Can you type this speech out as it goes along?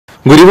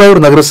ഗുരുവായൂർ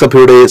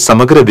നഗരസഭയുടെ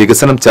സമഗ്ര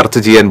വികസനം ചർച്ച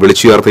ചെയ്യാൻ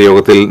വിളിച്ചുയർത്ത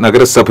യോഗത്തിൽ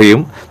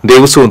നഗരസഭയും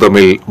ദേവസ്വവും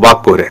തമ്മിൽ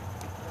വാക്പോര്.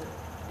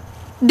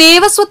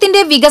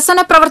 ദേവസ്വത്തിന്റെ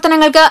വികസന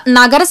പ്രവർത്തനങ്ങൾക്ക്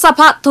നഗരസഭ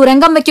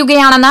തുരങ്കം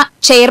വയ്ക്കുകയാണെന്ന്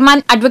chairman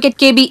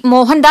advocate K B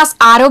Mohandas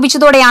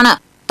ആരോപിച്ചതോടെയാണ്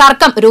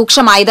തർക്കം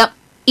രൂക്ഷമായത്.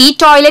 ഈ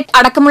ടോയ്ലറ്റ്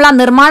അടക്കമുള്ള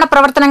നിർമ്മാണ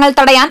പ്രവർത്തനങ്ങൾ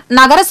തടയാൻ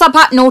നഗരസഭ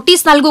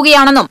നോട്ടീസ്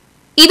നൽകുകയാണെന്നും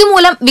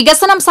ഇതുമൂലം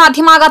വികസനം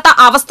സാധ്യമാകാത്ത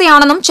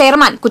അവസ്ഥയാണെന്നും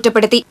ചെയർമാൻ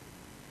കുറ്റപ്പെടുത്തി.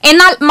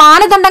 എന്നാൽ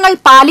മാനദണ്ഡങ്ങൾ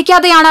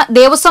പാലിക്കാതെയാണ്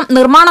ദേവസ്വം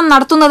നിർമ്മാണം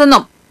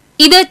നടത്തുന്നതെന്നും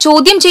ഇത്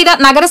ചോദ്യം ചെയ്ത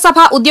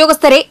നഗരസഭാ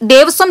ഉദ്യോഗസ്ഥരെ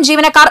ദേവസ്വം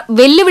ജീവനക്കാർ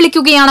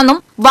വെല്ലുവിളിക്കുകയാണെന്നും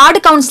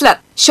വാർഡ് കൌൺസിലർ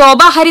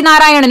ശോഭ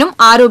ഹരിനാരായണനും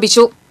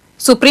ആരോപിച്ചു.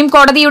 സുപ്രീം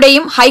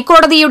കോടതിയുടെയും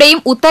ഹൈക്കോടതിയുടെയും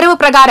ഉത്തരവ്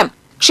പ്രകാരം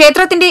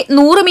ക്ഷേത്രത്തിന്റെ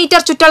 100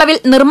 മീറ്റർ ചുറ്റളവിൽ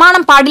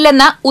നിർമ്മാണം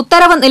പാടില്ലെന്ന്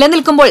ഉത്തരവ്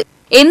നിലനിൽക്കുമ്പോൾ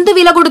എന്ത്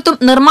വില കൊടുത്തും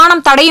നിർമ്മാണം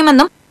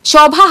തടയുമെന്നും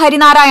ശോഭ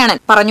ഹരിനാരായണൻ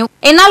പറഞ്ഞു.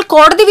 എന്നാൽ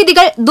കോടതി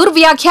വിധികൾ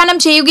ദുർവ്യാഖ്യാനം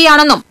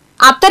ചെയ്യുകയാണെന്നും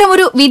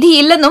അത്തരമൊരു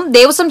വിധിയില്ലെന്നും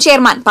ദേവസ്വം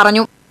ചെയർമാൻ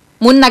പറഞ്ഞു.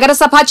 മുൻ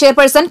നഗരസഭാ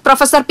ചെയർപേഴ്സൺ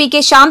പ്രൊഫസർ പി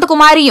കെ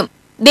ശാന്തകുമാരിയും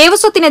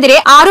ദേവസ്വത്തിനെതിരെ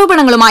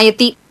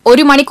ആരോപണങ്ങളുമായെത്തി.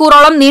 1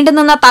 മണിക്കൂറോളം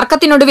നീണ്ടുനിന്ന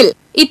തർക്കത്തിനൊടുവിൽ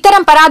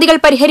ഇത്തരം പരാതികൾ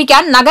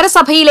പരിഹരിക്കാൻ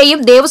നഗരസഭയിലെയും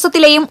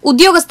ദേവസ്വത്തിലെയും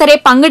ഉദ്യോഗസ്ഥരെ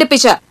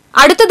പങ്കെടുപ്പിച്ച്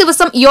അടുത്ത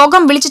ദിവസം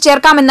യോഗം വിളിച്ചു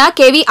ചേർക്കാമെന്ന്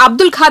KV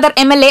അബ്ദുൽ ഖാദർ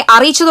MLA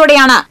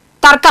അറിയിച്ചതോടെയാണ്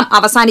തർക്കം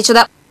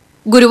അവസാനിച്ചത്.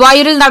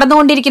 ഗുരുവായൂരിൽ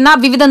നടന്നുകൊണ്ടിരിക്കുന്ന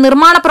വിവിധ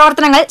നിർമ്മാണ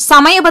പ്രവർത്തനങ്ങൾ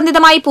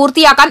സമയബന്ധിതമായി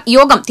പൂർത്തിയാക്കാൻ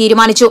യോഗം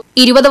തീരുമാനിച്ചു.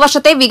 20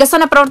 വർഷത്തെ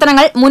വികസന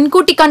പ്രവർത്തനങ്ങൾ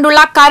മുൻകൂട്ടി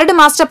കണ്ടുള്ള കരട്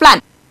മാസ്റ്റർ പ്ലാൻ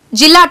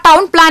ജില്ലാ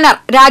ടൗൺ പ്ലാനർ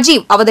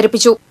രാജീവ്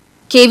അവതരിപ്പിച്ചു.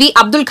 KV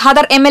അബ്ദുൽ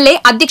ഖാദർ MLA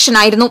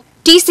അധ്യക്ഷനായിരുന്നു.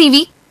 TCV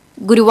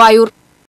ഗുരുവായൂർ.